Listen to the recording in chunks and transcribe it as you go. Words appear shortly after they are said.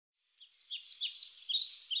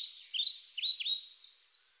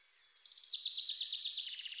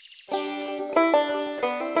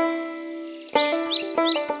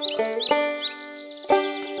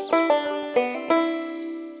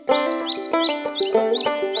Well,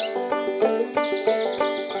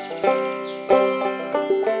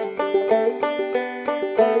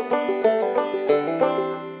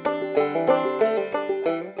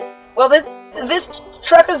 this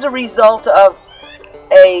truck is a result of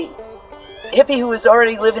a hippie who was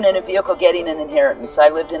already living in a vehicle getting an inheritance. I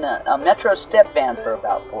lived in a Metro step van for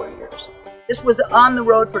about 4 years. This was on the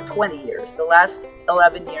road for 20 years. The last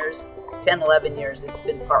 11 years, 10, 11 years, it's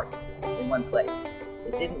been parked in one place.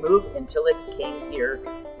 It didn't move until it came here,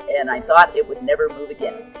 and I thought it would never move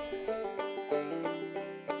again.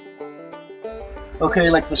 Okay,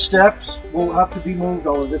 like the steps will have to be moved,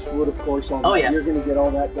 all of this wood, of course. Oh, yeah. You're going to get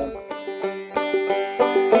all that done.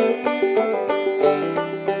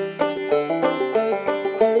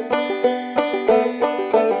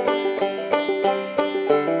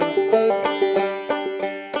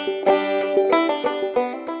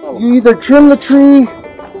 You either trim the tree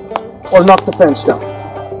or knock the fence down.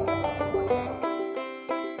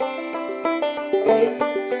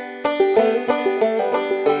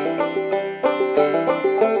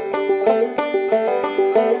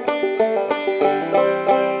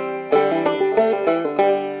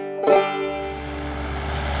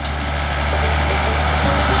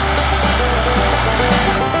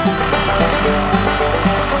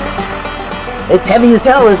 It's heavy as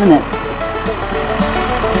hell, isn't it?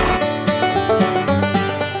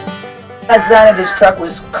 The design of this truck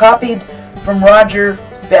was copied from Roger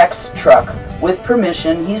Beck's truck with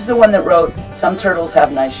permission. He's the one that wrote, "Some turtles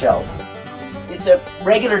have nice shells." It's a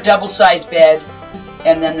regular double-sized bed,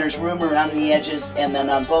 and then there's room around the edges, and then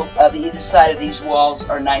on both either side of these walls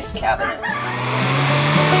are nice cabinets.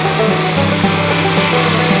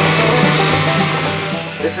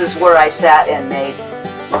 This is where I sat and made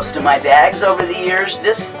most of my bags over the years.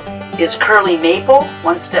 This is curly maple,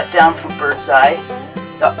 one step down from bird's eye.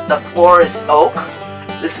 The floor is oak.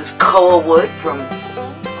 This is koa wood from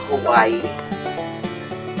Hawaii.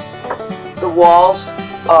 The walls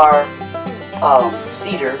are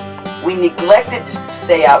cedar. We neglected to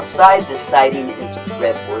say outside the siding is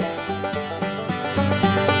redwood.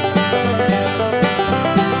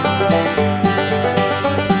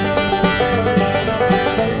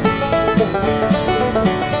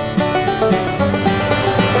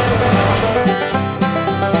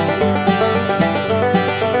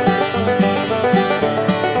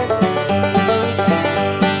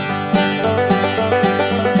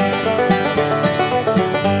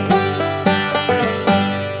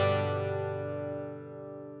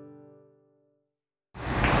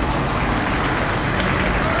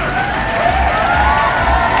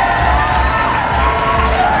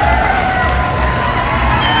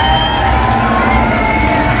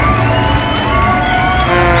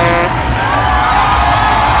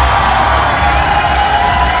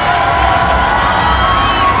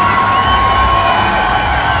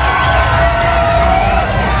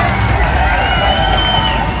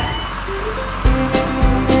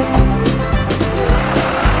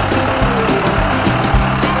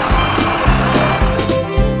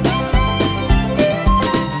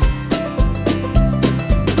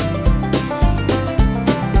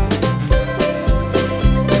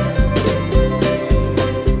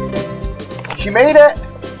 She made it!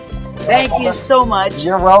 Thank you so much.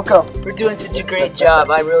 You're welcome. For doing such a great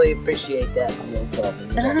job. I really appreciate that. No problem.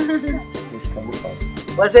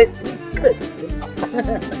 Was it? Good.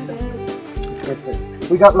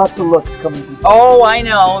 We got lots of looks coming. Oh, I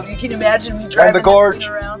know. You can imagine me driving the gorge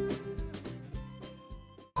around.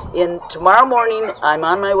 Tomorrow morning, I'm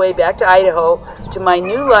on my way back to Idaho to my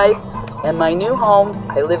new life and my new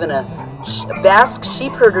home. I live in a Basque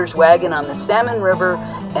sheep herder's wagon on the Salmon River,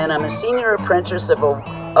 and I'm a senior apprentice of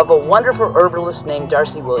a wonderful herbalist named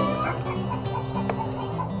Darcy Williams.